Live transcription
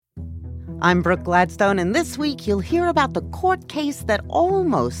I'm Brooke Gladstone, and this week you'll hear about the court case that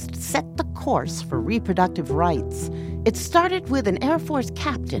almost set the course for reproductive rights. It started with an Air Force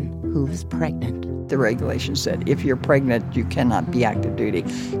captain who was pregnant. The regulation said if you're pregnant, you cannot be active duty.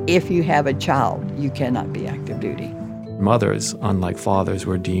 If you have a child, you cannot be active duty. Mothers, unlike fathers,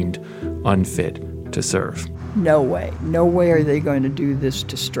 were deemed unfit to serve. No way. No way are they going to do this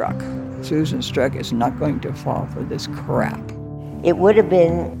to Strzok. Susan Strzok is not going to fall for this crap. It would have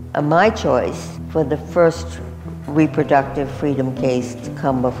been my choice for the first reproductive freedom case to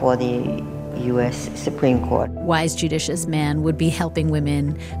come before the U.S. Supreme Court. Wise, judicious man would be helping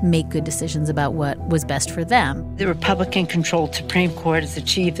women make good decisions about what was best for them. The Republican-controlled Supreme Court has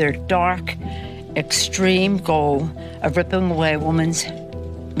achieved their dark, extreme goal of ripping away a woman's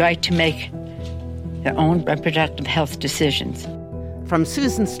right to make their own reproductive health decisions. From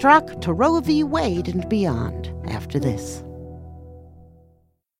Susan Strzok to Roe v. Wade and beyond after this.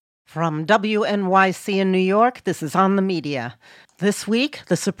 From WNYC in New York, this is On the Media. This week,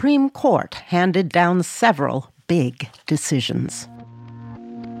 the Supreme Court handed down several big decisions.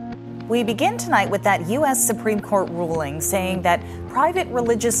 We begin tonight with that U.S. Supreme Court ruling saying that private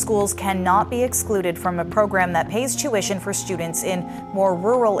religious schools cannot be excluded from a program that pays tuition for students in more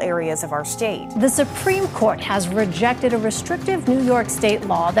rural areas of our state. The Supreme Court has rejected a restrictive New York state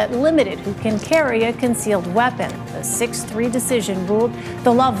law that limited who can carry a concealed weapon. The 6-3 decision ruled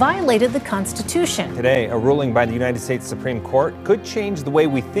the law violated the Constitution. Today, a ruling by the United States Supreme Court could change the way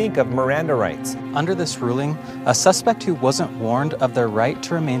we think of Miranda rights. Under this ruling, a suspect who wasn't warned of their right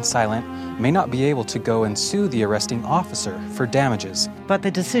to remain silent may not be able to go and sue the arresting officer for damages. But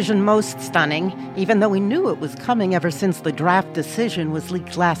the decision most stunning, even though we knew it was coming ever since the draft decision was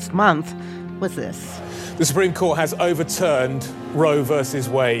leaked last month, was this. The Supreme Court has overturned Roe versus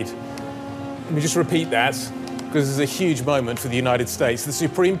Wade. Let me just repeat that, because this is a huge moment for the United States. The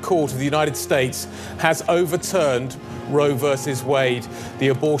Supreme Court of the United States has overturned Roe versus Wade, the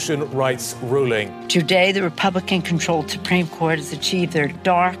abortion rights ruling. Today, the Republican-controlled Supreme Court has achieved their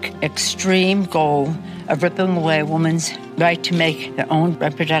dark, extreme goal of ripping away a woman's right to make their own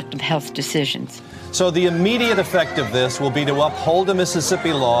reproductive health decisions. So the immediate effect of this will be to uphold a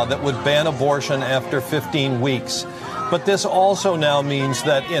Mississippi law that would ban abortion after 15 weeks. But this also now means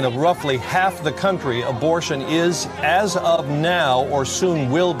that in roughly half the country, abortion is, as of now, or soon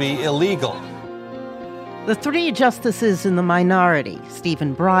will be, illegal. The three justices in the minority,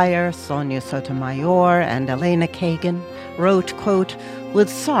 Stephen Breyer, Sonia Sotomayor, and Elena Kagan, wrote, quote, "With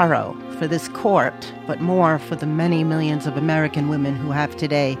sorrow for this court, but more for the many millions of American women who have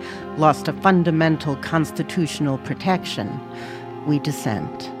today lost a fundamental constitutional protection, we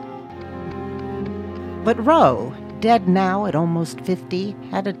dissent." But Roe, dead now at almost 50,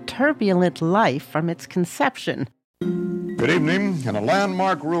 had a turbulent life from its conception. Good evening. In a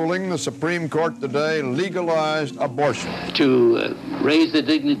landmark ruling, the Supreme Court today legalized abortion. To raise the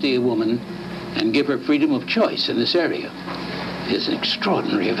dignity of woman and give her freedom of choice in this area is an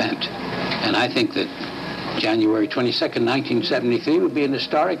extraordinary event. And I think that January 22nd, 1973 would be an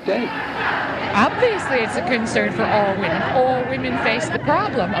historic day. Obviously, it's a concern for all women. All women face the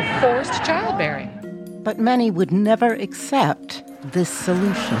problem of forced childbearing. But many would never accept this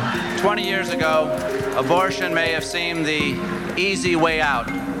solution. 20 years ago, abortion may have seemed the easy way out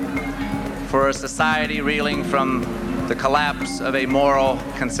for a society reeling from the collapse of a moral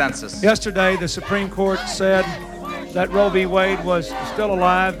consensus. Yesterday, the Supreme Court said that Roe v. Wade was still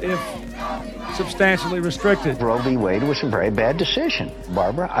alive if substantially restricted. Roe v. Wade was a very bad decision,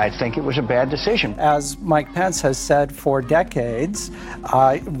 Barbara. I think it was a bad decision. As Mike Pence has said for decades,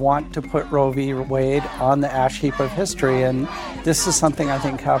 I want to put Roe v. Wade on the ash heap of history, and this is something I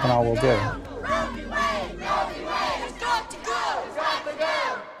think Kavanaugh will do.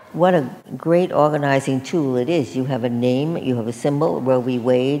 What a great organizing tool it is. You have a name, you have a symbol, Roe v.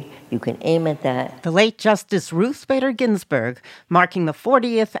 Wade. You can aim at that. The late Justice Ruth Bader Ginsburg, marking the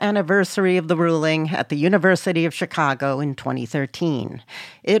 40th anniversary of the ruling at the University of Chicago in 2013.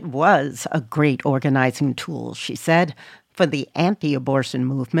 It was a great organizing tool, she said, for the anti-abortion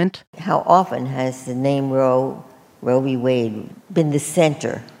movement. How often has the name Roe v. Wade, been the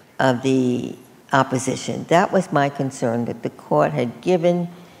center of the opposition? That was my concern, that the court had given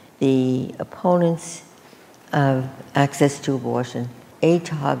the opponents of access to abortion a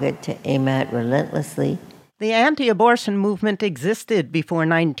target to aim at relentlessly. The anti-abortion movement existed before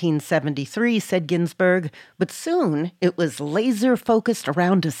 1973, said Ginsburg, but soon it was laser-focused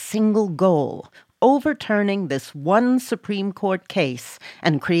around a single goal, overturning this one Supreme Court case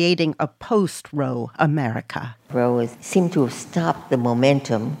and creating a post-Roe America. Roe seemed to have stopped the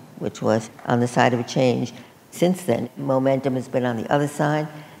momentum, which was on the side of a change. Since then, momentum has been on the other side.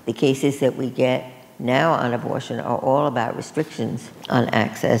 The cases that we get now on abortion are all about restrictions on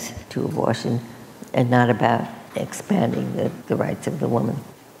access to abortion and not about expanding the rights of the woman.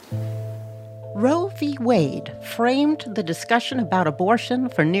 Roe v. Wade framed the discussion about abortion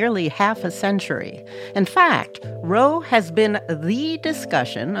for nearly half a century. In fact, Roe has been the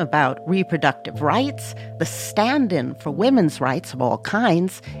discussion about reproductive rights, the stand-in for women's rights of all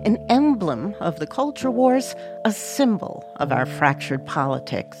kinds, an emblem of the culture wars, a symbol of our fractured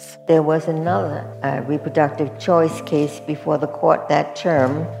politics. There was another reproductive choice case before the court that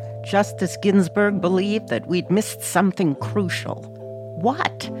term. Justice Ginsburg believed that we'd missed something crucial.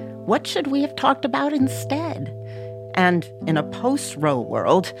 What? What should we have talked about instead? And in a post-Roe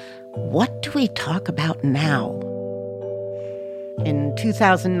world, what do we talk about now? In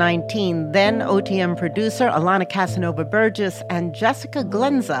 2019, then OTM producer Alana Casanova-Burgess and Jessica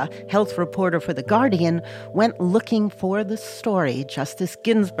Glenza, health reporter for The Guardian, went looking for the story Justice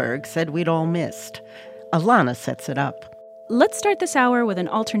Ginsburg said we'd all missed. Alana sets it up. Let's start this hour with an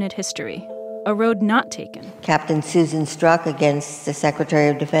alternate history. A road not taken. Captain Susan Strzok against the Secretary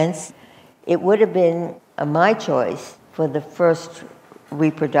of Defense. It would have been my choice for the first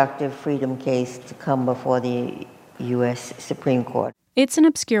reproductive freedom case to come before the U.S. Supreme Court. It's an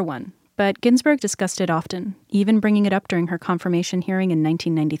obscure one, but Ginsburg discussed it often, even bringing it up during her confirmation hearing in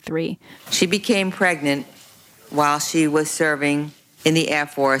 1993. She became pregnant while she was serving in the Air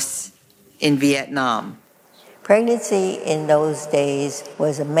Force in Vietnam. Pregnancy in those days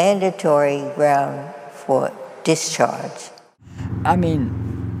was a mandatory ground for discharge. I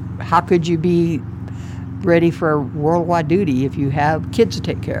mean, how could you be ready for worldwide duty if you have kids to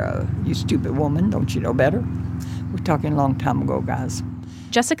take care of? You stupid woman, don't you know better? We're talking a long time ago, guys.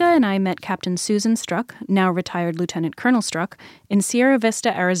 Jessica and I met Captain Susan Strzok, now retired Lieutenant Colonel Strzok, in Sierra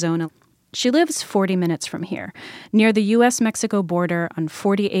Vista, Arizona. She lives 40 minutes from here, near the U.S.-Mexico border on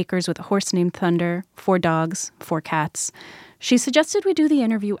 40 acres with a horse named Thunder, 4 dogs, 4 cats. She suggested we do the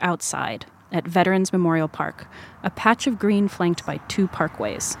interview outside, at Veterans Memorial Park, a patch of green flanked by 2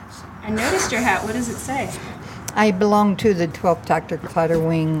 parkways. I noticed your hat. What does it say? I belong to the 12th Tactical Fighter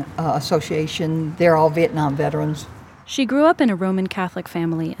Wing Association. They're all Vietnam veterans. She grew up in a Roman Catholic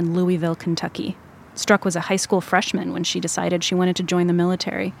family in Louisville, Kentucky. Strzok was a high school freshman when she decided she wanted to join the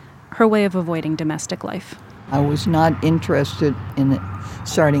military, her way of avoiding domestic life. I was not interested in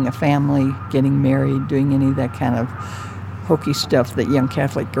starting a family, getting married, doing any of that kind of hokey stuff that young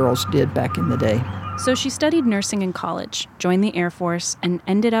Catholic girls did back in the day. So she studied nursing in college, joined the Air Force, and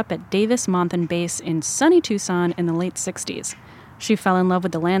ended up at Davis-Monthan Base in sunny Tucson in the late 60s. She fell in love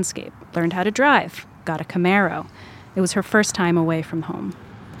with the landscape, learned how to drive, got a Camaro. It was her first time away from home.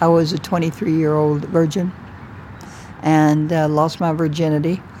 I was a 23-year-old virgin and lost my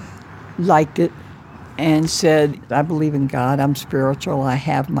virginity. Liked it, and said, I believe in God, I'm spiritual, I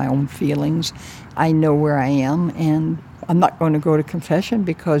have my own feelings, I know where I am, and I'm not going to go to confession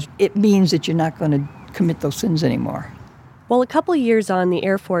because it means that you're not going to commit those sins anymore. Well, a couple years on, the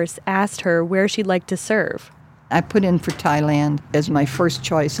Air Force asked her where she'd like to serve. I put in for Thailand as my first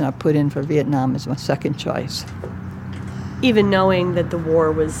choice, and I put in for Vietnam as my second choice. Even knowing that the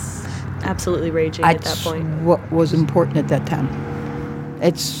war was absolutely raging at that point? What was important at that time.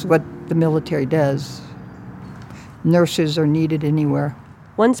 It's what the military does. Nurses are needed anywhere.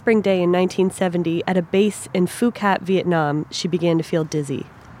 One spring day in 1970, at a base in Phu Cat, Vietnam, she began to feel dizzy.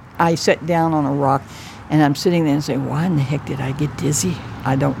 I sat down on a rock, and I'm sitting there and saying, why in the heck did I get dizzy?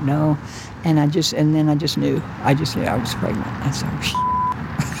 I don't know. And then I just knew. I just knew I was pregnant. I said,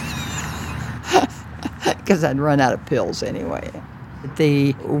 because I'd run out of pills anyway.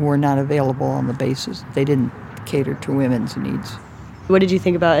 They were not available on the bases. They didn't cater to women's needs. What did you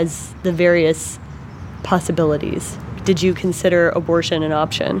think about as the various possibilities? Did you consider abortion an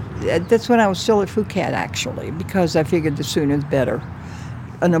option? That's when I was still at Phu Cat, actually, because I figured the sooner the better.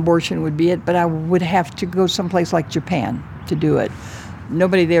 An abortion would be it, but I would have to go someplace like Japan to do it.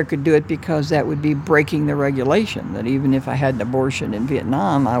 Nobody there could do it because that would be breaking the regulation, that even if I had an abortion in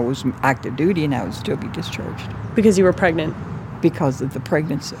Vietnam, I was active duty and I would still be discharged. Because you were pregnant? Because of the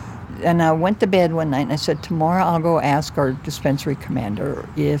pregnancy. And I went to bed one night and I said, tomorrow I'll go ask our dispensary commander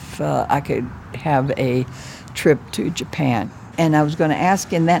if I could have a trip to Japan. And I was going to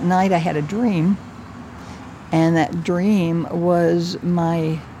ask, and that night I had a dream, and that dream was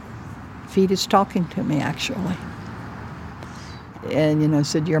my fetus talking to me, actually. And,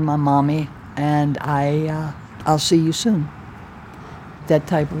 said, you're my mommy, and I'll see you soon. That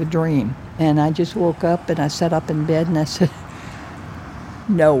type of a dream. And I just woke up and I sat up in bed and I said,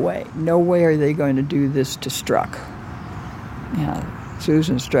 no way are they going to do this to Strzok.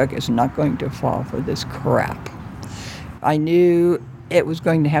 Susan Strzok is not going to fall for this crap. I knew it was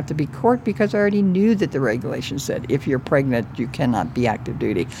going to have to be court because I already knew that the regulations said if you're pregnant, you cannot be active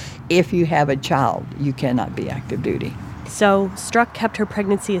duty. If you have a child, you cannot be active duty. So, Strzok kept her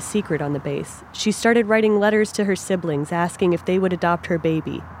pregnancy a secret on the base. She started writing letters to her siblings asking if they would adopt her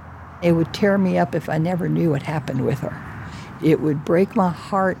baby. It would tear me up if I never knew what happened with her. It would break my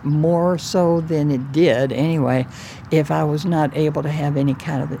heart more so than it did anyway if I was not able to have any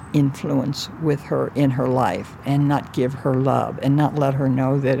kind of influence with her in her life and not give her love and not let her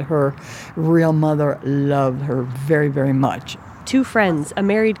know that her real mother loved her very, very much. Two friends, a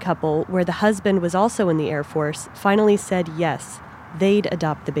married couple where the husband was also in the Air Force, finally said yes, they'd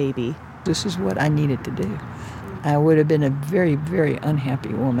adopt the baby. This is what I needed to do. I would have been a very, very unhappy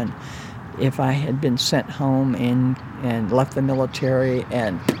woman if I had been sent home and left the military.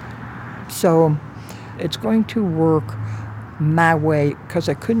 And so it's going to work my way because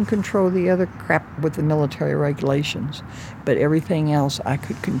I couldn't control the other crap with the military regulations, but everything else I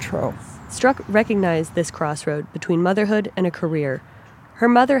could control. Strzok recognized this crossroad between motherhood and a career. Her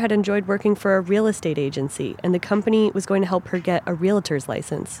mother had enjoyed working for a real estate agency, and the company was going to help her get a realtor's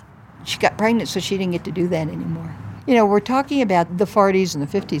license. She got pregnant, so she didn't get to do that anymore. You know, we're talking about the 40s and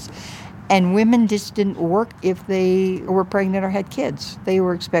the 50s. And women just didn't work if they were pregnant or had kids. They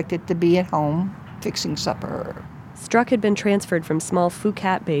were expected to be at home fixing supper. Strzok had been transferred from small Phu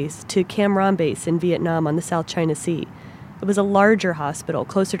Cat base to Cam Ranh base in Vietnam on the South China Sea. It was a larger hospital,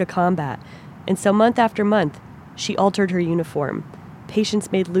 closer to combat. And so month after month, she altered her uniform.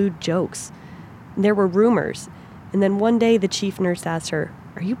 Patients made lewd jokes. And there were rumors. And then one day the chief nurse asked her,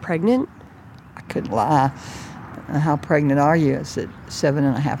 "Are you pregnant?" I couldn't lie. How pregnant are you? I said,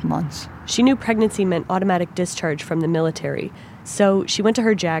 7.5 months. She knew pregnancy meant automatic discharge from the military, so she went to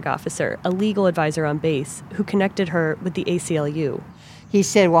her JAG officer, a legal advisor on base, who connected her with the ACLU. He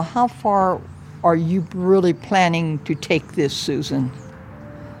said, "Well, how far are you really planning to take this, Susan?"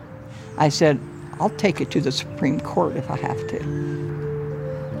 I said, "I'll take it to the Supreme Court if I have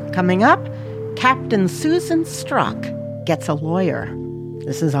to." Coming up, Captain Susan Strzok gets a lawyer.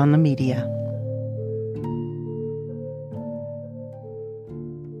 This is On the Media.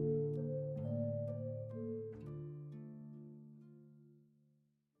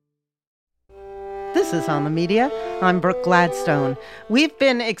 This is On the Media. I'm Brooke Gladstone. We've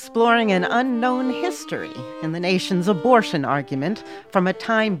been exploring an unknown history in the nation's abortion argument from a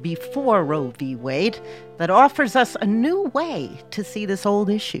time before Roe v. Wade that offers us a new way to see this old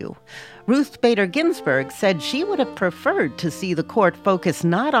issue. Ruth Bader Ginsburg said she would have preferred to see the court focus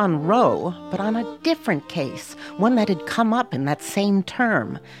not on Roe, but on a different case, one that had come up in that same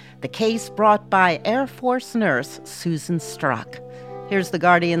term, the case brought by Air Force nurse Susan Strzok. Here's The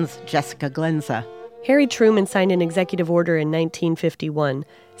Guardian's Jessica Glenza. Harry Truman signed an executive order in 1951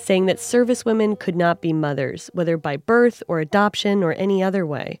 saying that servicewomen could not be mothers, whether by birth or adoption or any other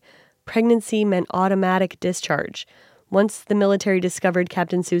way. Pregnancy meant automatic discharge. Once the military discovered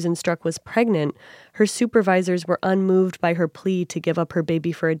Captain Susan Strzok was pregnant, her supervisors were unmoved by her plea to give up her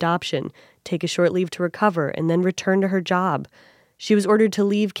baby for adoption, take a short leave to recover, and then return to her job. She was ordered to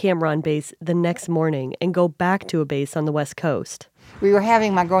leave Cam Ranh base the next morning and go back to a base on the West Coast. We were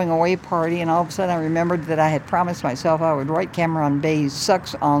having my going away party, and all of a sudden I remembered that I had promised myself I would write Cam Ranh Bay's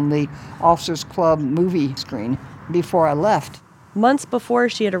Sucks on the Officers Club movie screen before I left. Months before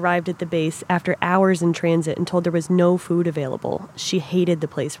she had arrived at the base after hours in transit and told there was no food available, she hated the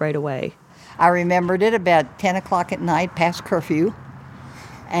place right away. I remembered it about 10 o'clock at night, past curfew.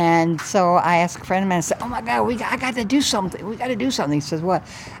 And so I asked a friend of mine, I said, "Oh my God, I got to do something. We got to do something." He says, "What?"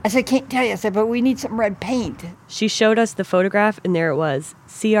 I said, "Can't tell you." I said, "But we need some red paint." She showed us the photograph, and there it was.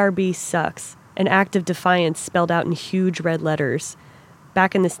 CRB sucks. An act of defiance spelled out in huge red letters.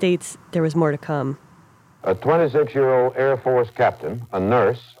 Back in the States, there was more to come. A 26-year-old Air Force captain, a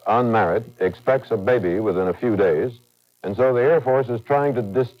nurse, unmarried, expects a baby within a few days, and so the Air Force is trying to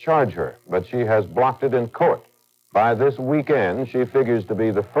discharge her, but she has blocked it in court. By this weekend, she figures to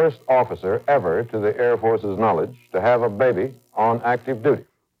be the first officer ever, to the Air Force's knowledge, to have a baby on active duty.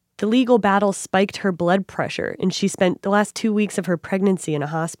 The legal battle spiked her blood pressure, and she spent the last 2 weeks of her pregnancy in a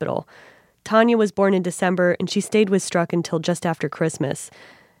hospital. Tanya was born in December, and she stayed with Strzok until just after Christmas.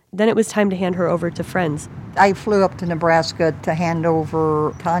 Then it was time to hand her over to friends. I flew up to Nebraska to hand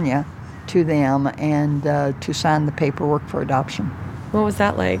over Tanya to them and to sign the paperwork for adoption. What was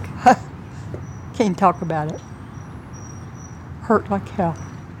that like? Can't talk about it. Hurt like hell.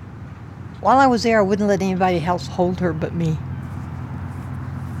 While I was there, I wouldn't let anybody else hold her but me.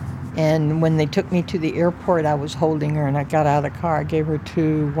 And when they took me to the airport, I was holding her, and I got out of the car. I gave her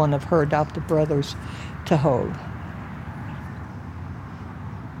to one of her adopted brothers to hold.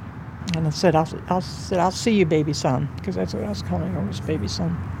 And I said, I'll see you, baby son, because that's what I was calling him, was baby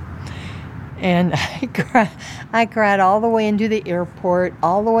son. And I cried all the way into the airport,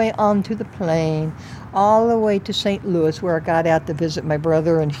 all the way onto the plane, all the way to St. Louis, where I got out to visit my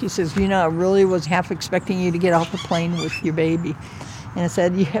brother. And he says, I really was half expecting you to get off the plane with your baby. And I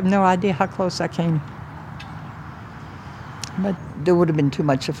said, you have no idea how close I came. But there would have been too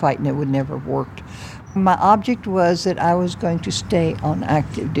much to fight, and it would never have worked. My object was that I was going to stay on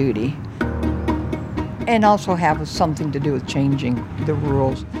active duty and also have something to do with changing the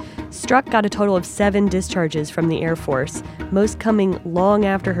rules. Strzok got a total of 7 discharges from the Air Force, most coming long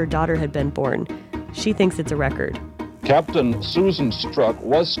after her daughter had been born. She thinks it's a record. Captain Susan Strzok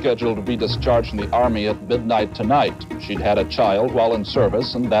was scheduled to be discharged from the Army at midnight tonight. She'd had a child while in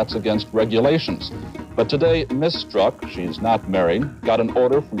service, and that's against regulations. But today, Miss Strzok, she's not married, got an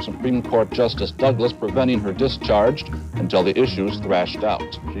order from Supreme Court Justice Douglas preventing her discharge until the issue's thrashed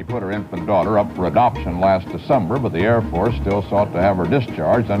out. She put her infant daughter up for adoption last December, but the Air Force still sought to have her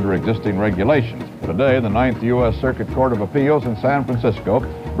discharged under existing regulations. Today, the 9th U.S. Circuit Court of Appeals in San Francisco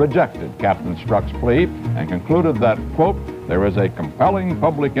rejected Captain Strzok's plea and concluded that, quote, there is a compelling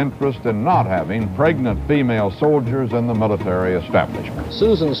public interest in not having pregnant female soldiers in the military establishment.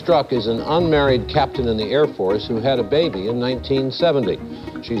 Susan Strzok is an unmarried captain in the Air Force who had a baby in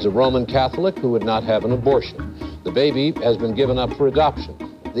 1970. She's a Roman Catholic who would not have an abortion. The baby has been given up for adoption.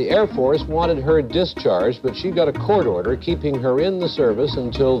 The Air Force wanted her discharged, but she got a court order keeping her in the service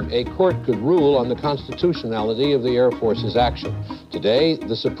until a court could rule on the constitutionality of the Air Force's action. Today,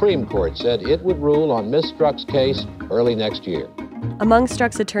 the Supreme Court said it would rule on Miss Strzok's case early next year. Among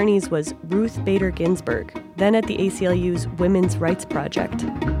Strzok's attorneys was Ruth Bader Ginsburg, then at the ACLU's Women's Rights Project.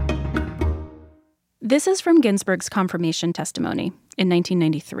 This is from Ginsburg's confirmation testimony in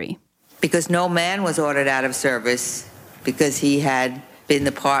 1993. Because no man was ordered out of service because he had been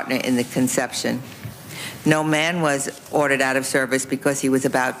the partner in the conception. No man was ordered out of service because he was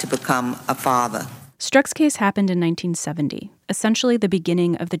about to become a father. Strzok's case happened in 1970, essentially the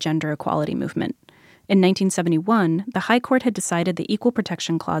beginning of the gender equality movement. In 1971, the High Court had decided the Equal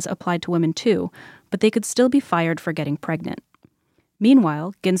Protection Clause applied to women too, but they could still be fired for getting pregnant.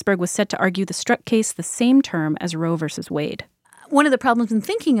 Meanwhile, Ginsburg was set to argue the Strzok case the same term as Roe versus Wade. One of the problems in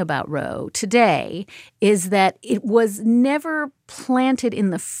thinking about Roe today is that it was never planted in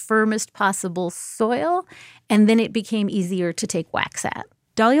the firmest possible soil, and then it became easier to take whacks at.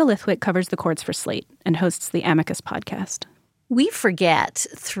 Dahlia Lithwick covers the courts for Slate and hosts the Amicus podcast. We forget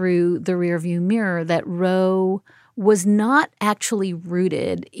through the rearview mirror that Roe was not actually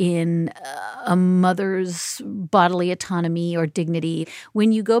rooted in a mother's bodily autonomy or dignity.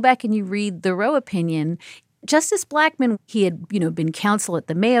 When you go back and you read the Roe opinion, Justice Blackmun, he had, been counsel at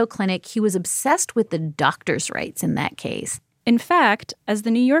the Mayo Clinic. He was obsessed with the doctor's rights in that case. In fact, as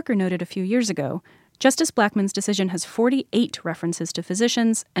the New Yorker noted a few years ago, Justice Blackmun's decision has 48 references to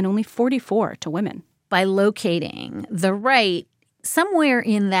physicians and only 44 to women. By locating the right somewhere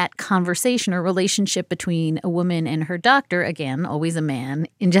in that conversation or relationship between a woman and her doctor, again, always a man,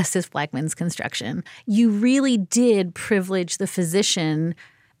 in Justice Blackmun's construction, you really did privilege the physician,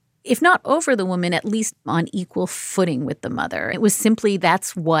 if not over the woman, at least on equal footing with the mother. It was simply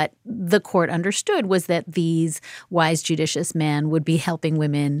that's what the court understood, was that these wise, judicious men would be helping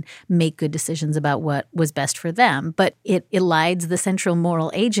women make good decisions about what was best for them. But it elides the central moral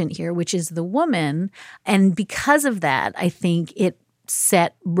agent here, which is the woman. And because of that, I think it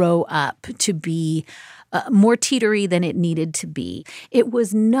set Roe up to be more teetery than it needed to be. It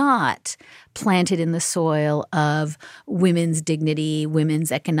was not planted in the soil of women's dignity,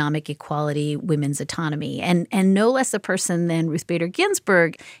 women's economic equality, women's autonomy. And no less a person than Ruth Bader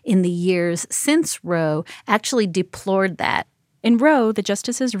Ginsburg in the years since Roe actually deplored that. In Roe, the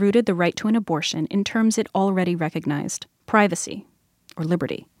justices rooted the right to an abortion in terms it already recognized: privacy or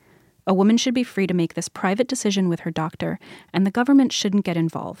liberty. A woman should be free to make this private decision with her doctor, and the government shouldn't get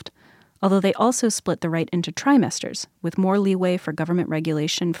involved. Although they also split the right into trimesters, with more leeway for government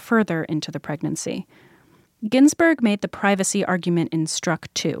regulation further into the pregnancy. Ginsburg made the privacy argument in Strzok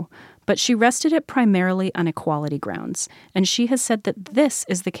too, but she rested it primarily on equality grounds, and she has said that this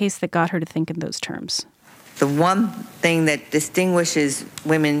is the case that got her to think in those terms. The one thing that distinguishes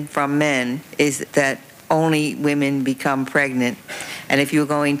women from men is that only women become pregnant. And if you're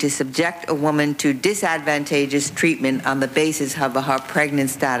going to subject a woman to disadvantageous treatment on the basis of her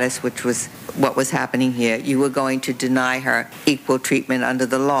pregnant status, which was what was happening here, you were going to deny her equal treatment under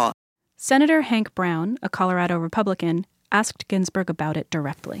the law. Senator Hank Brown, a Colorado Republican, asked Ginsburg about it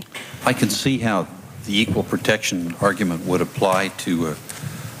directly. I can see how the equal protection argument would apply to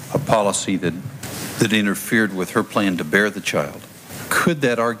a policy that interfered with her plan to bear the child. Could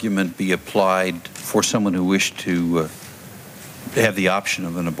that argument be applied for someone who wished to have the option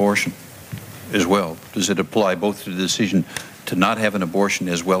of an abortion as well? Does it apply both to the decision to not have an abortion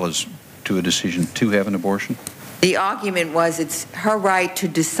as well as to a decision to have an abortion? The argument was it's her right to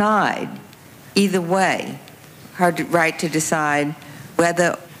decide either way, her right to decide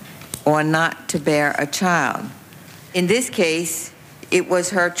whether or not to bear a child. In this case, it was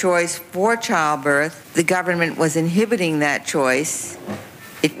her choice for childbirth. The government was inhibiting that choice.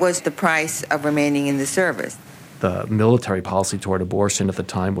 It was the price of remaining in the service. The military policy toward abortion at the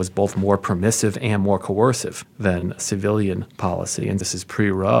time was both more permissive and more coercive than civilian policy. And this is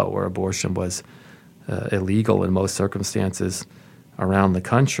pre-Roe, where abortion was illegal in most circumstances around the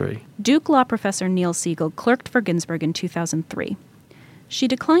country. Duke law professor Neil Siegel clerked for Ginsburg in 2003. She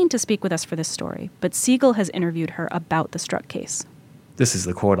declined to speak with us for this story, but Siegel has interviewed her about the Strzok case. This is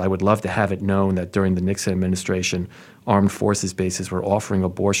the quote: "I would love to have it known that during the Nixon administration, armed forces bases were offering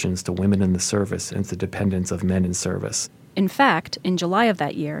abortions to women in the service and to dependents of men in service." In fact, in July of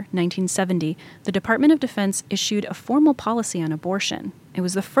that year, 1970, the Department of Defense issued a formal policy on abortion. It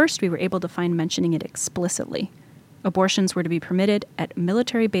was the first we were able to find mentioning it explicitly. Abortions were to be permitted at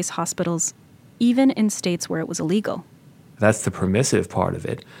military base hospitals, even in states where it was illegal. That's the permissive part of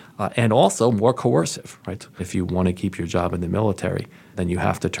it, and also more coercive, right? If you want to keep your job in the military, then you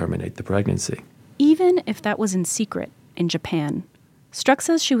have to terminate the pregnancy. Even if that was in secret in Japan. Strzok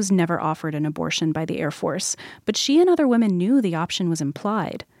says she was never offered an abortion by the Air Force, but she and other women knew the option was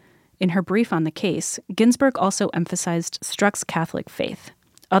implied. In her brief on the case, Ginsburg also emphasized Strzok's Catholic faith.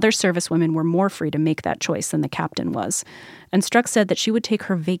 Other servicewomen were more free to make that choice than the captain was, and Strzok said that she would take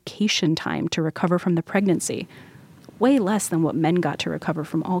her vacation time to recover from the pregnancy, way less than what men got to recover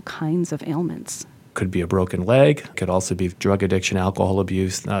from all kinds of ailments. Could be a broken leg, could also be drug addiction, alcohol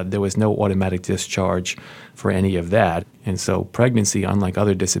abuse. There was no automatic discharge for any of that. And so pregnancy, unlike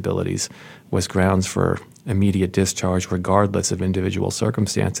other disabilities, was grounds for immediate discharge regardless of individual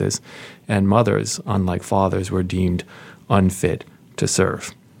circumstances. And mothers, unlike fathers, were deemed unfit to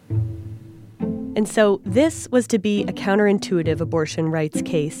serve. And so this was to be a counterintuitive abortion rights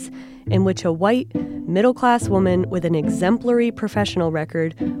case in which a white, middle-class woman with an exemplary professional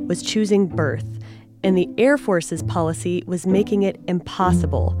record was choosing birth, and the Air Force's policy was making it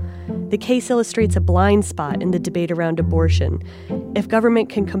impossible. The case illustrates a blind spot in the debate around abortion. If government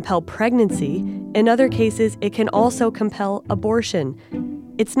can compel pregnancy, in other cases it can also compel abortion.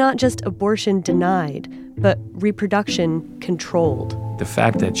 It's not just abortion denied, but reproduction controlled. The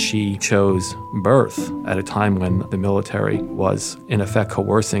fact that she chose birth at a time when the military was, in effect,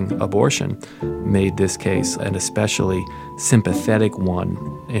 coercing abortion made this case an especially sympathetic one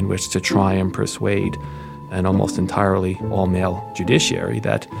in which to try and persuade an almost entirely all-male judiciary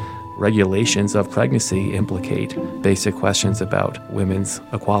that regulations of pregnancy implicate basic questions about women's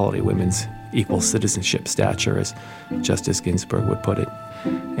equality, women's equal citizenship stature, as Justice Ginsburg would put it.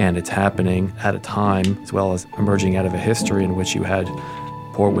 And it's happening at a time, as well as emerging out of a history in which you had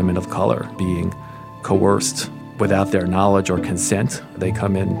poor women of color being coerced without their knowledge or consent. They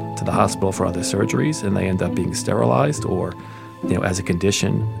come in to the hospital for other surgeries and they end up being sterilized or, as a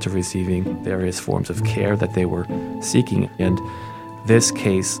condition to receiving various forms of care that they were seeking. And this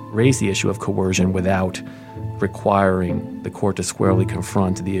case raised the issue of coercion without requiring the court to squarely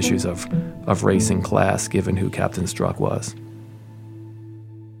confront the issues of race and class, given who Captain Strzok was.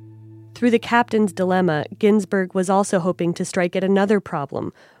 Through the captain's dilemma, Ginsburg was also hoping to strike at another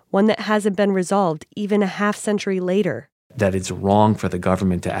problem, one that hasn't been resolved even a half-century later. That it's wrong for the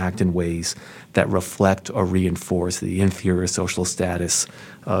government to act in ways that reflect or reinforce the inferior social status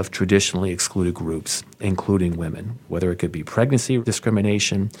of traditionally excluded groups, including women. Whether it could be pregnancy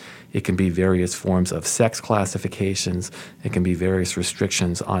discrimination, it can be various forms of sex classifications, it can be various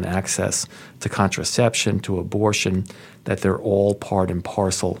restrictions on access to contraception, to abortion, that they're all part and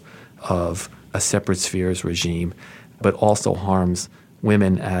parcel of a separate spheres regime, but also harms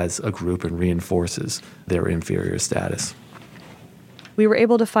women as a group and reinforces their inferior status. We were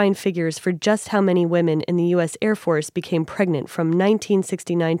able to find figures for just how many women in the U.S. Air Force became pregnant from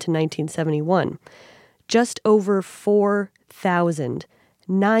 1969 to 1971. Just over 4,000,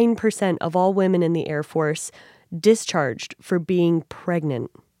 9% of all women in the Air Force discharged for being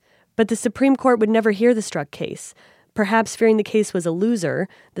pregnant. But the Supreme Court would never hear the Strzok case. Perhaps fearing the case was a loser,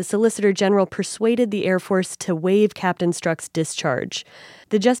 the Solicitor General persuaded the Air Force to waive Captain Strzok's discharge.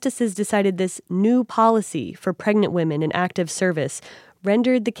 The justices decided this new policy for pregnant women in active service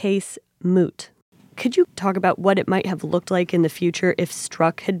rendered the case moot. Could you talk about what it might have looked like in the future if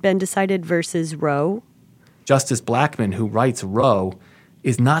Strzok had been decided versus Roe? Justice Blackmun, who writes Roe,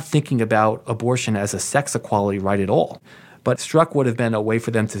 is not thinking about abortion as a sex equality right at all. But Strzok would have been a way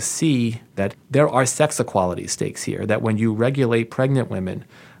for them to see that there are sex equality stakes here, that when you regulate pregnant women,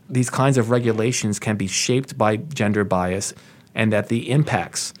 these kinds of regulations can be shaped by gender bias, and that the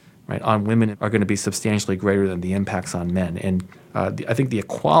impacts on women are going to be substantially greater than the impacts on men. And I think the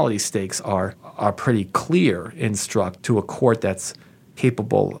equality stakes are pretty clear in Strzok to a court that's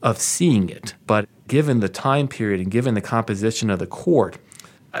capable of seeing it. But given the time period and given the composition of the court,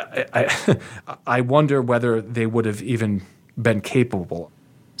 I wonder whether they would have even been capable.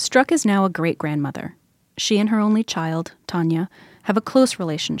 Strzok is now a great-grandmother. She and her only child, Tanya, have a close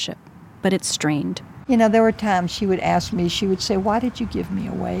relationship, but it's strained. You know, there were times she would ask me, she would say, "Why did you give me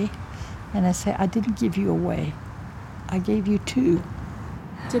away?" And I say, "I didn't give you away. I gave you 2.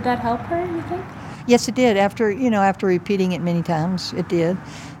 Did that help her, you think? Yes, it did. After repeating it many times, it did.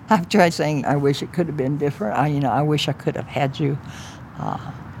 I've tried saying, I wish it could have been different. I wish I could have had you.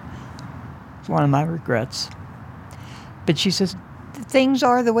 It's one of my regrets. But she says, things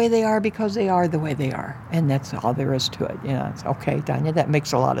are the way they are because they are the way they are. And that's all there is to it. It's okay, Tanya, that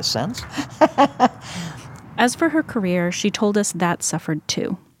makes a lot of sense. As for her career, she told us that suffered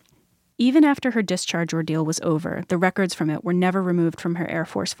too. Even after her discharge ordeal was over, the records from it were never removed from her Air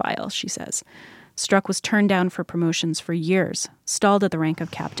Force files, she says. Strzok was turned down for promotions for years, stalled at the rank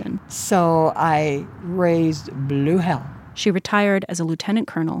of captain. So I raised blue hell. She retired as a lieutenant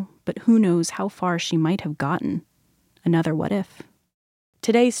colonel, but who knows how far she might have gotten. Another what if.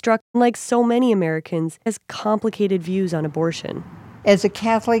 Today, Strzok, like so many Americans, has complicated views on abortion. As a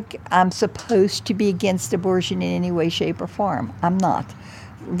Catholic, I'm supposed to be against abortion in any way, shape, or form. I'm not.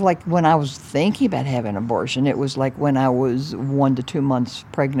 Like when I was thinking about having an abortion, it was like when I was 1 to 2 months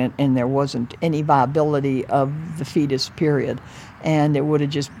pregnant and there wasn't any viability of the fetus, period. And it would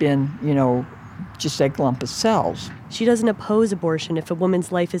have just been, just a lump of cells. She doesn't oppose abortion if a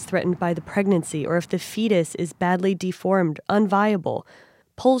woman's life is threatened by the pregnancy or if the fetus is badly deformed, unviable.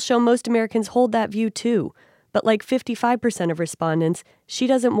 Polls show most Americans hold that view too. But like 55% of respondents, she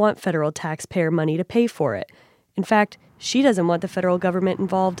doesn't want federal taxpayer money to pay for it. In fact, she doesn't want the federal government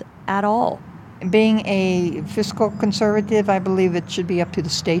involved at all. Being a fiscal conservative, I believe it should be up to the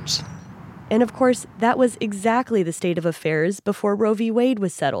states. And of course, that was exactly the state of affairs before Roe v. Wade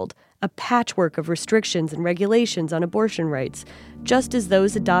was settled, a patchwork of restrictions and regulations on abortion rights, just as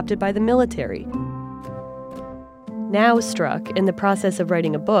those adopted by the military. Now Strzok, in the process of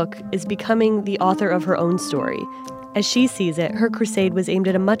writing a book, is becoming the author of her own story. As she sees it, her crusade was aimed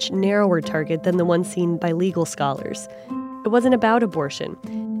at a much narrower target than the one seen by legal scholars. It wasn't about abortion.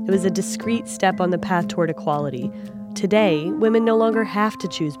 It was a discrete step on the path toward equality. Today, women no longer have to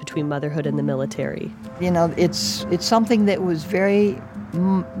choose between motherhood and the military. It's something that was very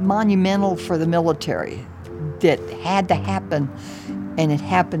monumental for the military that had to happen, and it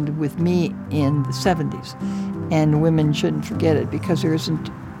happened with me in the 70s. And women shouldn't forget it because there isn't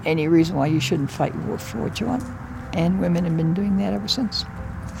any reason why you shouldn't fight for what you want. And women have been doing that ever since.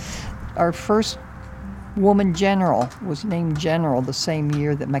 Our first woman general was named general the same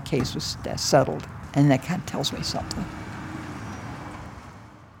year that my case was settled. And that kind of tells me something.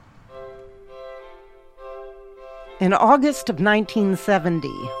 In August of 1970,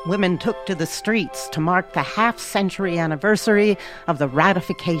 women took to the streets to mark the half-century anniversary of the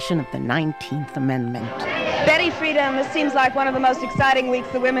ratification of the 19th Amendment. Betty Friedan, this seems like one of the most exciting weeks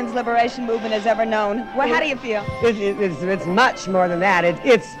the women's liberation movement has ever known. Well, how do you feel? It's much more than that.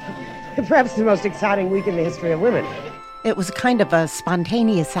 It's perhaps the most exciting week in the history of women. It was kind of a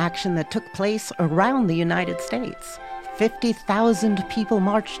spontaneous action that took place around the United States. 50,000 people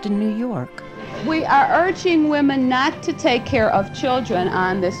marched in New York. We are urging women not to take care of children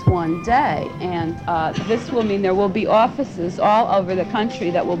on this one day, and this will mean there will be offices all over the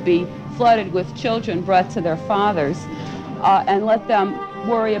country that will be flooded with children brought to their fathers, and let them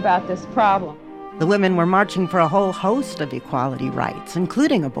worry about this problem. The women were marching for a whole host of equality rights,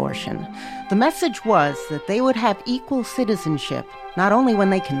 including abortion. The message was that they would have equal citizenship, not only when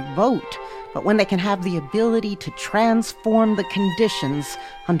they can vote, but when they can have the ability to transform the conditions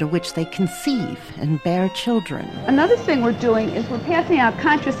under which they conceive and bear children. Another thing we're doing is we're passing out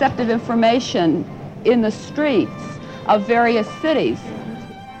contraceptive information in the streets of various cities.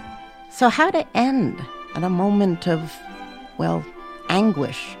 So how to end at a moment of,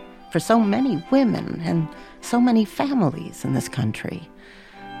 anguish for so many women and so many families in this country?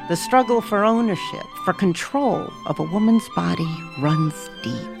 The struggle for ownership, for control of a woman's body runs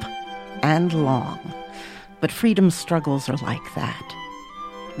deep and long. But freedom struggles are like that.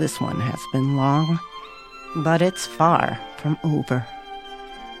 This one has been long, but it's far from over.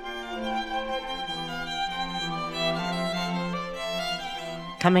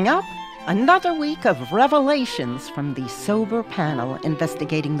 Coming up, Another week of revelations from the sober panel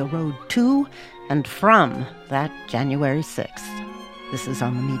investigating the road to and from that January 6th. This is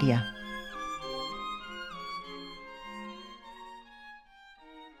On the Media.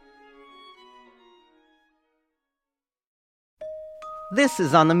 This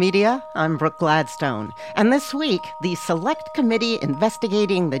is On the Media. I'm Brooke Gladstone. And this week, the Select Committee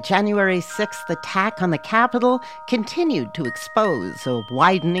investigating the January 6th attack on the Capitol continued to expose a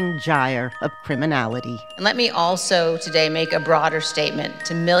widening gyre of criminality. And let me also today make a broader statement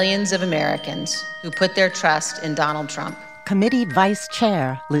to millions of Americans who put their trust in Donald Trump. Committee Vice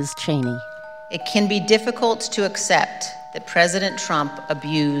Chair Liz Cheney. It can be difficult to accept that President Trump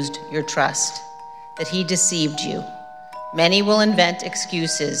abused your trust, that he deceived you. Many will invent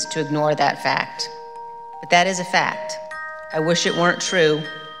excuses to ignore that fact. But that is a fact. I wish it weren't true,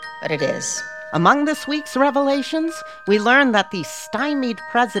 but it is. Among this week's revelations, we learned that the stymied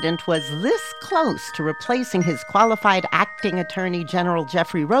president was this close to replacing his qualified acting Attorney General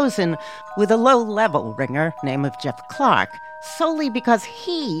Jeffrey Rosen with a low-level ringer named Jeff Clark, solely because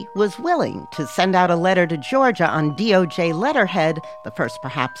he was willing to send out a letter to Georgia on DOJ letterhead, the first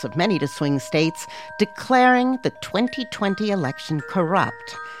perhaps of many to swing states, declaring the 2020 election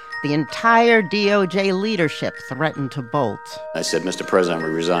corrupt. The entire DOJ leadership threatened to bolt. I said, Mr. President, we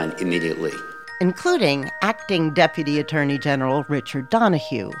resign immediately. Including acting Deputy Attorney General Richard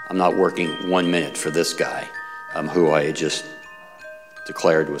Donoghue. I'm not working 1 minute for this guy, who I had just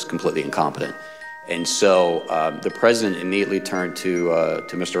declared was completely incompetent. And so the president immediately turned to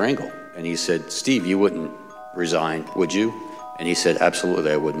Mr. Engel, and he said, Steve, you wouldn't resign, would you? And he said,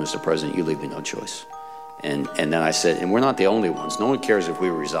 absolutely I would, Mr. President. You leave me no choice. And then I said, and we're not the only ones. No one cares if we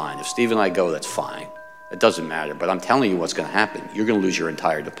resign. If Steve and I go, that's fine. It doesn't matter. But I'm telling you what's going to happen. You're going to lose your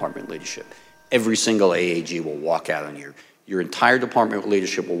entire department leadership. Every single AAG will walk out on your entire department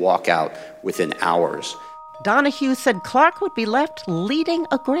leadership will walk out within hours. Donoghue said Clark would be left leading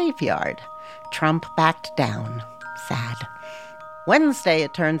a graveyard. Trump backed down. Sad. Wednesday,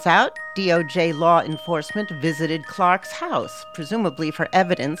 it turns out, DOJ law enforcement visited Clark's house, presumably for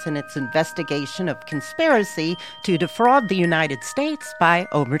evidence in its investigation of conspiracy to defraud the United States by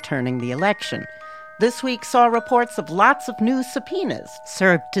overturning the election. This week saw reports of lots of new subpoenas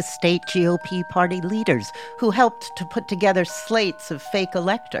served to state GOP party leaders who helped to put together slates of fake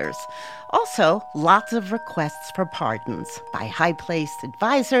electors. Also, lots of requests for pardons by high-placed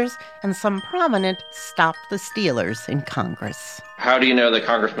advisors and some prominent Stop the Stealers in Congress. How do you know that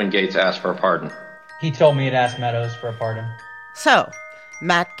Congressman Gates asked for a pardon? He told me to ask Meadows for a pardon. So,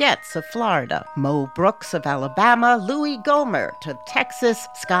 Matt Gaetz of Florida, Mo Brooks of Alabama, Louis Gohmert of Texas,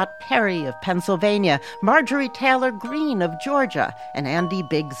 Scott Perry of Pennsylvania, Marjorie Taylor Greene of Georgia, and Andy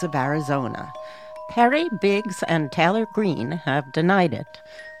Biggs of Arizona. Perry, Biggs, and Taylor Greene have denied it.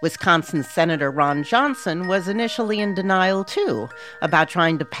 Wisconsin Senator Ron Johnson was initially in denial, too, about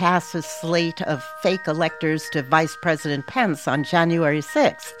trying to pass a slate of fake electors to Vice President Pence on January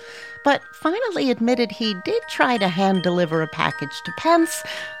 6th, but finally admitted he did try to hand-deliver a package to Pence,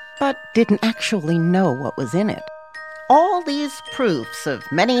 but didn't actually know what was in it. All these proofs of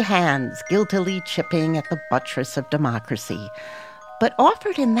many hands guiltily chipping at the buttress of democracy, but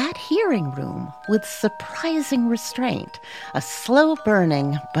offered in that hearing room with surprising restraint, a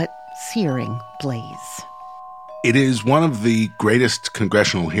slow-burning but searing blaze. It is one of the greatest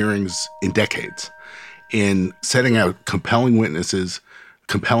congressional hearings in decades in setting out compelling witnesses,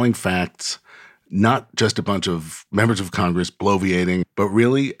 compelling facts, not just a bunch of members of Congress bloviating, but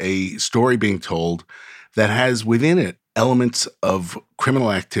really a story being told that has within it elements of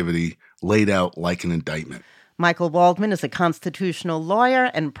criminal activity laid out like an indictment. Michael Waldman is a constitutional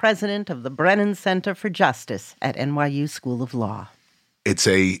lawyer and president of the Brennan Center for Justice at NYU School of Law. It's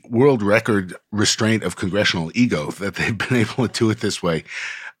a world record restraint of congressional ego that they've been able to do it this way.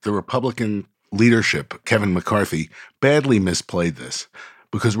 The Republican leadership, Kevin McCarthy, badly misplayed this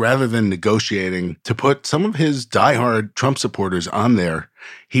because rather than negotiating to put some of his diehard Trump supporters on there,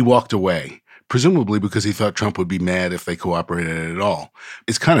 he walked away, presumably because he thought Trump would be mad if they cooperated at all.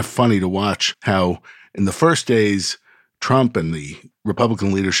 It's kind of funny to watch how in the first days, Trump and the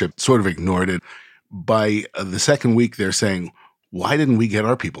Republican leadership sort of ignored it. By the second week, they're saying, why didn't we get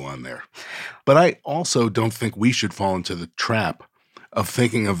our people on there? But I also don't think we should fall into the trap of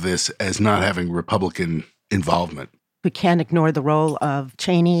thinking of this as not having Republican involvement. We can't ignore the role of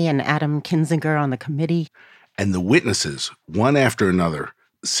Cheney and Adam Kinzinger on the committee. And the witnesses, one after another,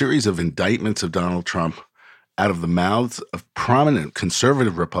 a series of indictments of Donald Trump out of the mouths of prominent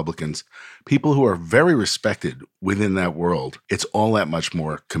conservative Republicans, people who are very respected within that world. It's all that much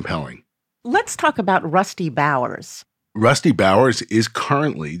more compelling. Let's talk about Rusty Bowers. Rusty Bowers is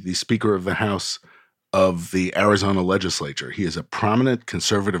currently the Speaker of the House of the Arizona legislature. He is a prominent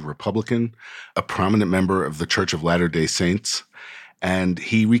conservative Republican, a prominent member of the Church of Latter-day Saints, and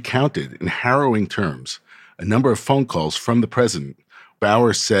he recounted in harrowing terms a number of phone calls from the president.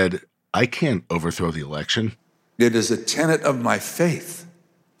 Bowers said, "I can't overthrow the election. It is a tenet of my faith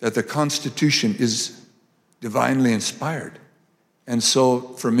that the Constitution is divinely inspired. And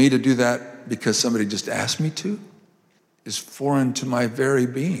so for me to do that because somebody just asked me to is foreign to my very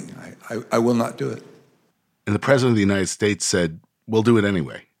being. I will not do it." And the president of the United States said, "We'll do it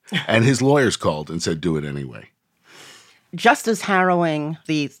anyway." And his lawyers called and said, "Do it anyway." Just as harrowing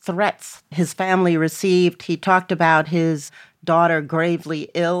the threats his family received, he talked about his daughter gravely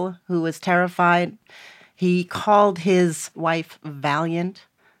ill, who was terrified. He called his wife valiant.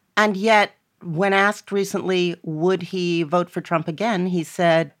 And yet, when asked recently, would he vote for Trump again, he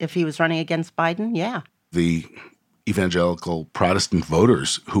said if he was running against Biden, yeah. The evangelical Protestant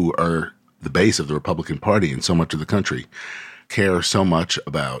voters, who are the base of the Republican Party in so much of the country, care so much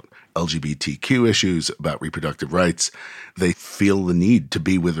about LGBTQ issues, about reproductive rights. They feel the need to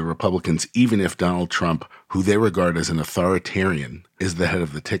be with the Republicans, even if Donald Trump, who they regard as an authoritarian, is the head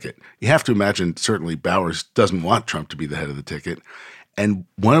of the ticket. You have to imagine, certainly Bowers doesn't want Trump to be the head of the ticket. And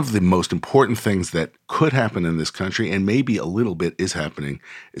one of the most important things that could happen in this country, and maybe a little bit is happening,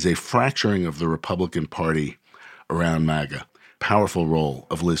 is a fracturing of the Republican Party around MAGA. Powerful role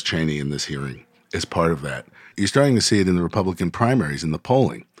of Liz Cheney in this hearing is part of that. You're starting to see it in the Republican primaries in the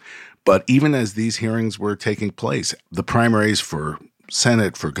polling. But even as these hearings were taking place, the primaries for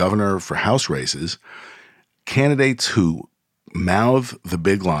Senate, for governor, for House races, candidates who mouth the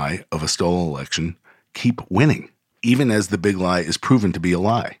big lie of a stolen election keep winning, even as the big lie is proven to be a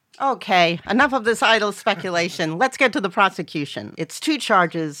lie. Okay, enough of this idle speculation. Let's get to the prosecution. It's 2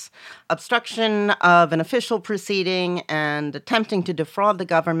 charges: obstruction of an official proceeding and attempting to defraud the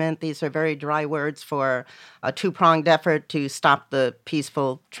government. These are very dry words for a 2-pronged effort to stop the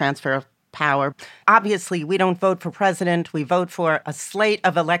peaceful transfer of power. Obviously, we don't vote for president. We vote for a slate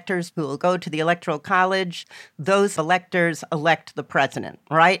of electors who will go to the Electoral College. Those electors elect the president,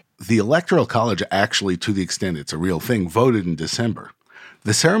 right? The Electoral College actually, to the extent it's a real thing, voted in December.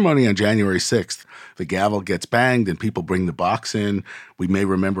 The ceremony on January 6th, the gavel gets banged and people bring the box in. We may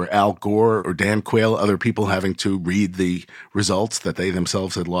remember Al Gore or Dan Quayle, other people having to read the results that they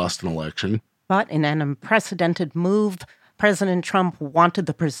themselves had lost an election. But in an unprecedented move, President Trump wanted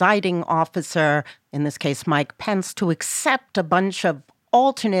the presiding officer, in this case Mike Pence, to accept a bunch of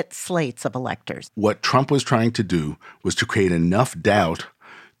alternate slates of electors. What Trump was trying to do was to create enough doubt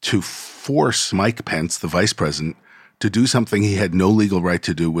to force Mike Pence, the vice president, to do something he had no legal right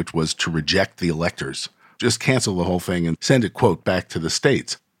to do, which was to reject the electors. Just cancel the whole thing and send it, quote, back to the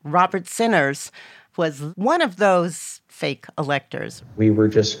states. Robert Sinners was one of those fake electors. We were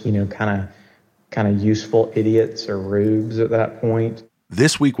just, kind of useful idiots or rubes at that point.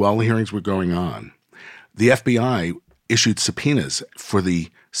 This week, while the hearings were going on, the FBI issued subpoenas for the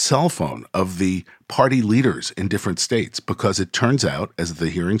cell phone of the party leaders in different states because it turns out, as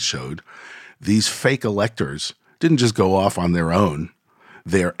the hearings showed, these fake electors didn't just go off on their own.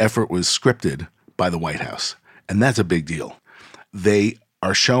 Their effort was scripted by the White House, and that's a big deal. They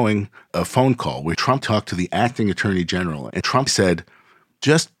are showing a phone call where Trump talked to the acting attorney general, and Trump said,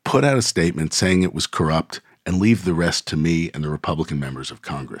 just put out a statement saying it was corrupt and leave the rest to me and the Republican members of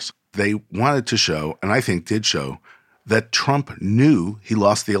Congress. They wanted to show, and I think did show, that Trump knew he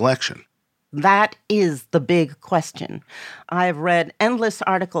lost the election. That is the big question. I've read endless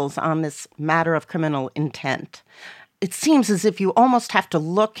articles on this matter of criminal intent. It seems as if you almost have to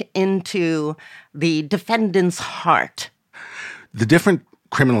look into the defendant's heart. The different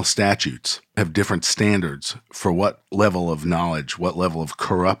criminal statutes have different standards for what level of knowledge, what level of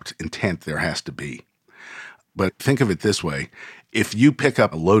corrupt intent there has to be. But think of it this way. If you pick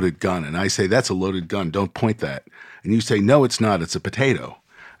up a loaded gun and I say, that's a loaded gun, don't point that. And you say, no, it's not, it's a potato.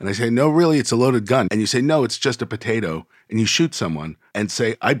 And I say, no, really, it's a loaded gun. And you say, no, it's just a potato. And you shoot someone and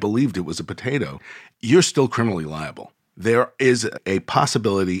say, I believed it was a potato. You're still criminally liable. There is a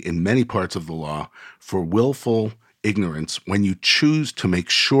possibility in many parts of the law for willful ignorance when you choose to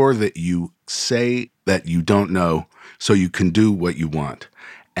make sure that you say that you don't know so you can do what you want.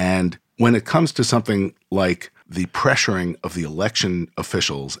 And when it comes to something like the pressuring of the election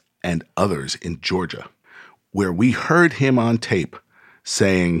officials and others in Georgia, where we heard him on tape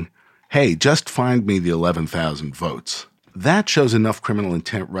saying, hey, just find me the 11,000 votes. That shows enough criminal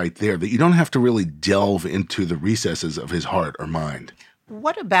intent right there that you don't have to really delve into the recesses of his heart or mind.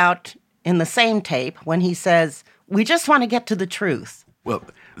 What about in the same tape when he says, we just want to get to the truth? Well,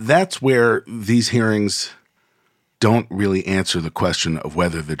 that's where these hearings don't really answer the question of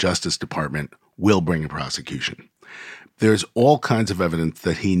whether the Justice Department will bring a prosecution. There's all kinds of evidence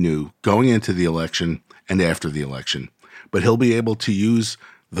that he knew going into the election and after the election, but he'll be able to use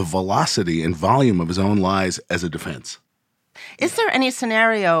the velocity and volume of his own lies as a defense. Is there any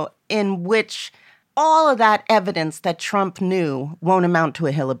scenario in which all of that evidence that Trump knew won't amount to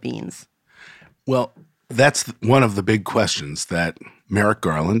a hill of beans? Well, that's one of the big questions that Merrick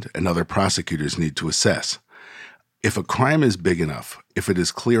Garland and other prosecutors need to assess. If a crime is big enough, if it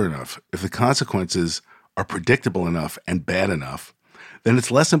is clear enough, if the consequences are predictable enough and bad enough, then it's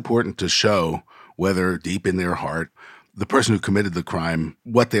less important to show whether deep in their heart, the person who committed the crime,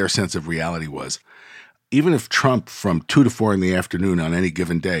 what their sense of reality was. Even if Trump from 2 to 4 in the afternoon on any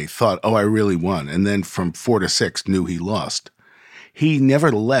given day thought, oh, I really won, and then from 4 to 6 knew he lost, he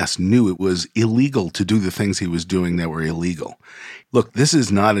nevertheless knew it was illegal to do the things he was doing that were illegal. Look, this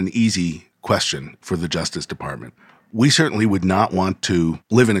is not an easy question for the Justice Department. We certainly would not want to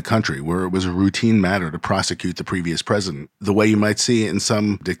live in a country where it was a routine matter to prosecute the previous president, the way you might see in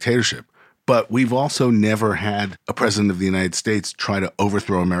some dictatorship. But we've also never had a president of the United States try to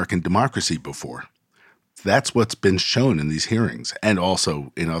overthrow American democracy before. That's what's been shown in these hearings and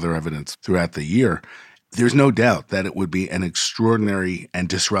also in other evidence throughout the year. There's no doubt that it would be an extraordinary and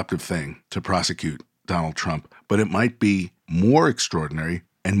disruptive thing to prosecute Donald Trump, but it might be more extraordinary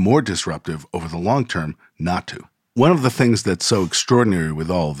and more disruptive over the long term not to. One of the things that's so extraordinary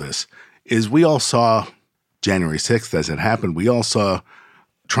with all of this is we all saw January 6th as it happened. We all saw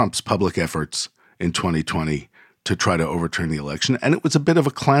Trump's public efforts in 2020 to try to overturn the election, and it was a bit of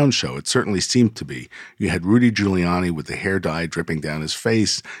a clown show. It certainly seemed to be. You had Rudy Giuliani with the hair dye dripping down his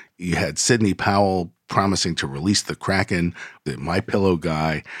face. You had Sidney Powell promising to release the Kraken, the MyPillow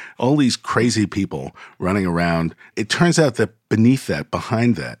guy, all these crazy people running around. It turns out that beneath that,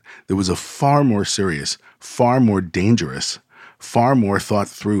 behind that, there was a far more serious, far more dangerous, far more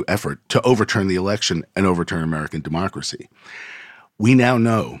thought-through effort to overturn the election and overturn American democracy. We now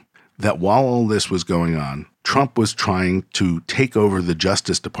know that while all this was going on, Trump was trying to take over the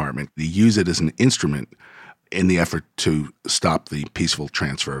Justice Department, to use it as an instrument in the effort to stop the peaceful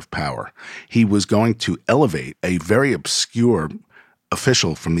transfer of power. He was going to elevate a very obscure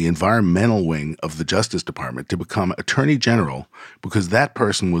official from the environmental wing of the Justice Department to become Attorney General because that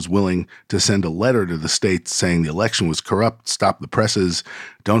person was willing to send a letter to the states saying the election was corrupt, stop the presses,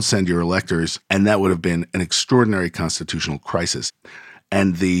 don't send your electors, and that would have been an extraordinary constitutional crisis.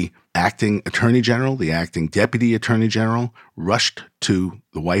 And the acting Attorney General, the acting Deputy Attorney General, rushed to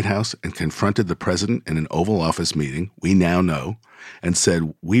the White House and confronted the president in an Oval Office meeting, we now know, and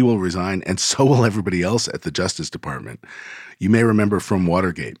said, we will resign, and so will everybody else at the Justice Department. You may remember from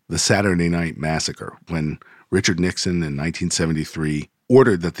Watergate, the Saturday Night Massacre, when Richard Nixon in 1973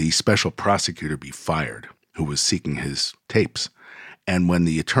 ordered that the special prosecutor be fired, who was seeking his tapes. And when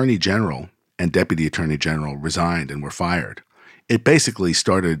the Attorney General and Deputy Attorney General resigned and were fired, it basically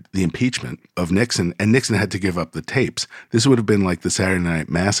started the impeachment of Nixon, and Nixon had to give up the tapes. This would have been like the Saturday Night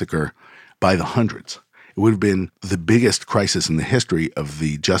Massacre by the hundreds. It would have been the biggest crisis in the history of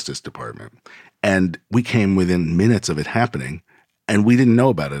the Justice Department. And we came within minutes of it happening, and we didn't know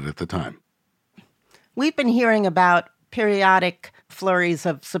about it at the time. We've been hearing about periodic flurries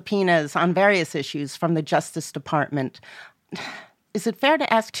of subpoenas on various issues from the Justice Department. Is it fair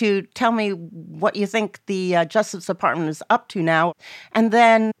to ask to tell me what you think the Justice Department is up to now, and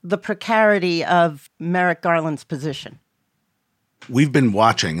then the precarity of Merrick Garland's position? We've been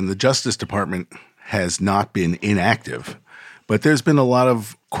watching, and the Justice Department has not been inactive, but there's been a lot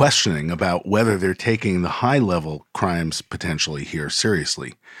of questioning about whether they're taking the high-level crimes potentially here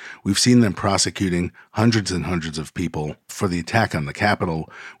seriously. We've seen them prosecuting hundreds and hundreds of people for the attack on the Capitol.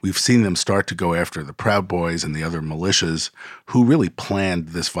 We've seen them start to go after the Proud Boys and the other militias who really planned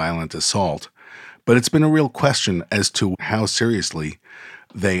this violent assault. But it's been a real question as to how seriously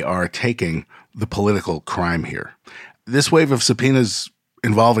they are taking the political crime here. This wave of subpoenas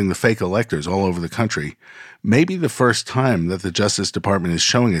involving the fake electors all over the country may be the first time that the Justice Department is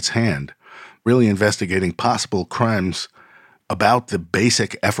showing its hand, really investigating possible crimes about the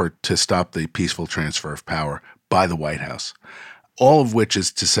basic effort to stop the peaceful transfer of power by the White House. All of which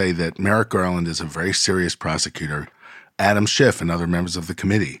is to say that Merrick Garland is a very serious prosecutor. Adam Schiff and other members of the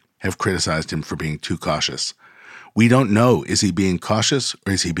committee have criticized him for being too cautious. We don't know, is he being cautious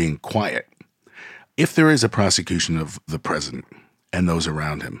or is he being quiet? If there is a prosecution of the president and those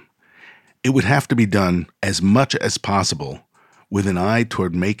around him, it would have to be done as much as possible with an eye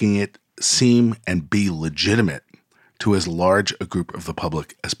toward making it seem and be legitimate to as large a group of the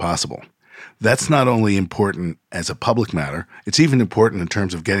public as possible. That's not only important as a public matter, it's even important in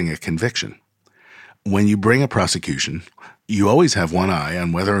terms of getting a conviction. When you bring a prosecution, you always have one eye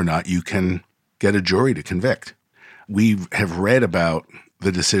on whether or not you can get a jury to convict. We have read about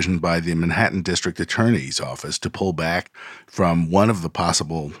the decision by the Manhattan District Attorney's Office to pull back from one of the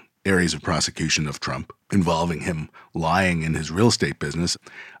possible areas of prosecution of Trump involving him lying in his real estate business.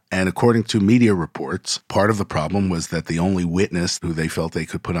 And according to media reports, part of the problem was that the only witness who they felt they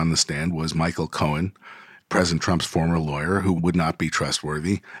could put on the stand was Michael Cohen, President Trump's former lawyer, who would not be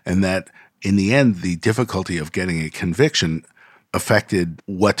trustworthy, and that in the end, the difficulty of getting a conviction affected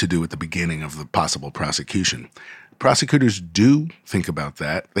what to do at the beginning of the possible prosecution. Prosecutors do think about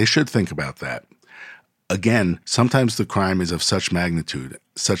that. They should think about that. Again, sometimes the crime is of such magnitude,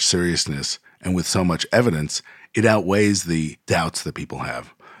 such seriousness, and with so much evidence, it outweighs the doubts that people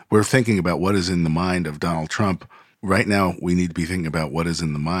have. We're thinking about what is in the mind of Donald Trump. Right now, we need to be thinking about what is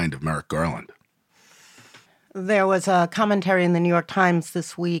in the mind of Merrick Garland. There was a commentary in the New York Times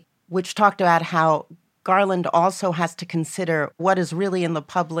this week which talked about how Garland also has to consider what is really in the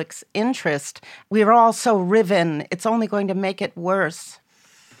public's interest. We're all so riven, it's only going to make it worse.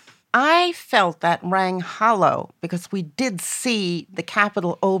 I felt that rang hollow because we did see the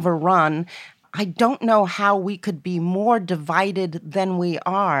Capitol overrun. I don't know how we could be more divided than we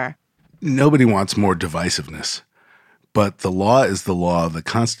are. Nobody wants more divisiveness, but the law is the law. The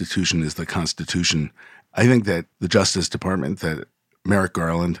Constitution is the Constitution. I think that the Justice Department, that Merrick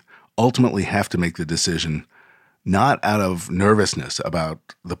Garland, ultimately have to make the decision not out of nervousness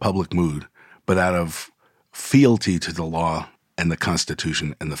about the public mood, but out of fealty to the law and the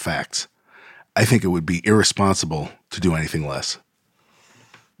Constitution and the facts. I think it would be irresponsible to do anything less.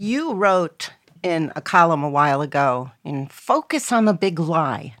 You wrote in a column a while ago, focus on the big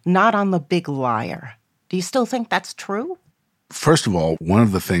lie, not on the big liar. Do you still think that's true? First of all, one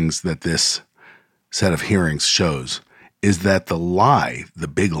of the things that this set of hearings shows is that the lie, the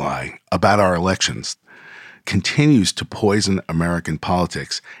big lie, about our elections continues to poison American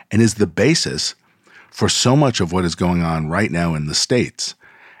politics and is the basis for so much of what is going on right now in the states.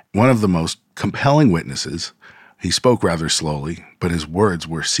 One of the most compelling witnesses, he spoke rather slowly, but his words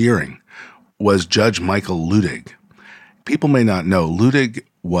were searing, was Judge Michael Luttig. People may not know, Luttig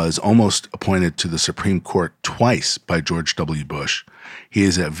was almost appointed to the Supreme Court twice by George W. Bush. He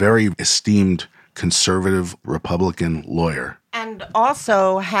is a very esteemed conservative Republican lawyer. And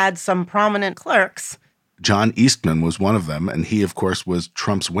also had some prominent clerks. John Eastman was one of them, and he, of course, was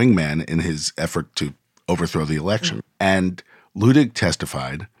Trump's wingman in his effort to overthrow the election. And Luttig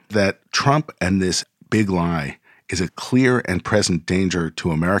testified that Trump and this big lie is a clear and present danger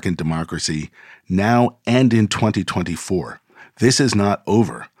to American democracy now and in 2024. This is not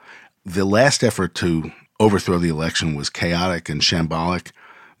over. The last effort to overthrow the election was chaotic and shambolic.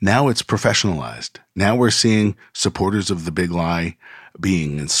 Now it's professionalized. Now we're seeing supporters of the big lie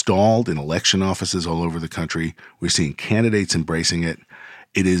being installed in election offices all over the country. We're seeing candidates embracing it.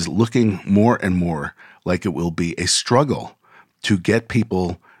 It is looking more and more like it will be a struggle to get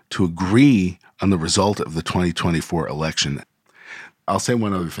people to agree on the result of the 2024 election. I'll say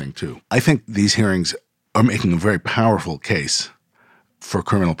one other thing, too. I think these hearings are making a very powerful case for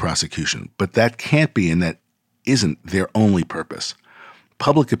criminal prosecution, but that can't be and that isn't their only purpose.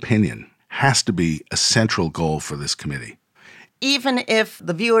 Public opinion has to be a central goal for this committee. Even if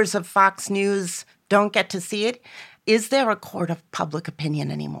the viewers of Fox News don't get to see it, is there a court of public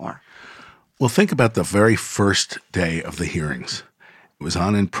opinion anymore? Well, think about the very first day of the hearings. It was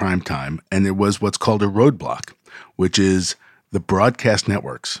on in prime time, and there was what's called a roadblock, which is the broadcast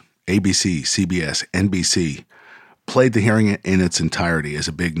networks, ABC, CBS, NBC, played the hearing in its entirety as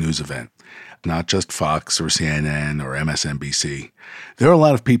a big news event. Not just Fox or CNN or MSNBC. There are a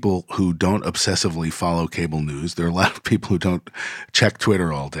lot of people who don't obsessively follow cable news. There are a lot of people who don't check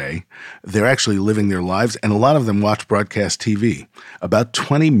Twitter all day. They're actually living their lives, and a lot of them watch broadcast TV. About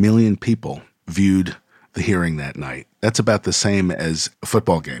 20 million people viewed the hearing that night. That's about the same as a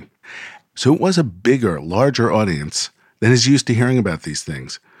football game. So it was a bigger, larger audience that is used to hearing about these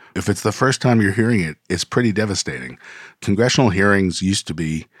things. If it's the first time you're hearing it, it's pretty devastating. Congressional hearings used to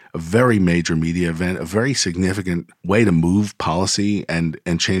be a very major media event, a very significant way to move policy and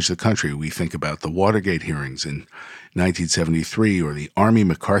change the country. We think about the Watergate hearings in 1973 or the Army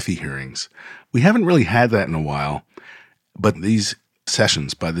McCarthy hearings. We haven't really had that in a while, but these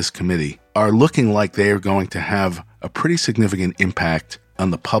sessions by this committee are looking like they are going to have a pretty significant impact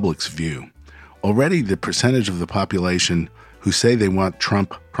on the public's view. Already, the percentage of the population who say they want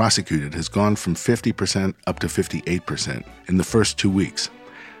Trump prosecuted has gone from 50% up to 58% in the first 2 weeks.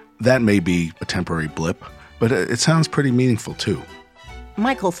 That may be a temporary blip, but it sounds pretty meaningful, too.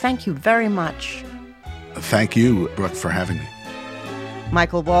 Michael, thank you very much. Thank you, Brooke, for having me.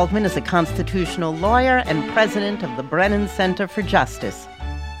 Michael Waldman is a constitutional lawyer and president of the Brennan Center for Justice.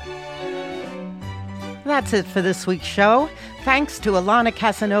 That's it for this week's show. Thanks to Alana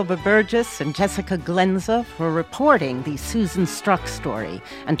Casanova-Burgess and Jessica Glenza for reporting the Susan Struck story,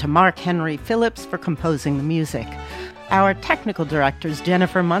 and to Mark Henry Phillips for composing the music. Our technical director is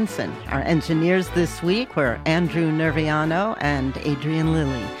Jennifer Munson. Our engineers this week were Andrew Nerviano and Adrian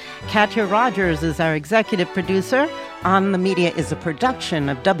Lilly. Katya Rogers is our executive producer. On the Media is a production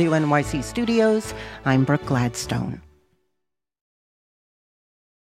of WNYC Studios. I'm Brooke Gladstone.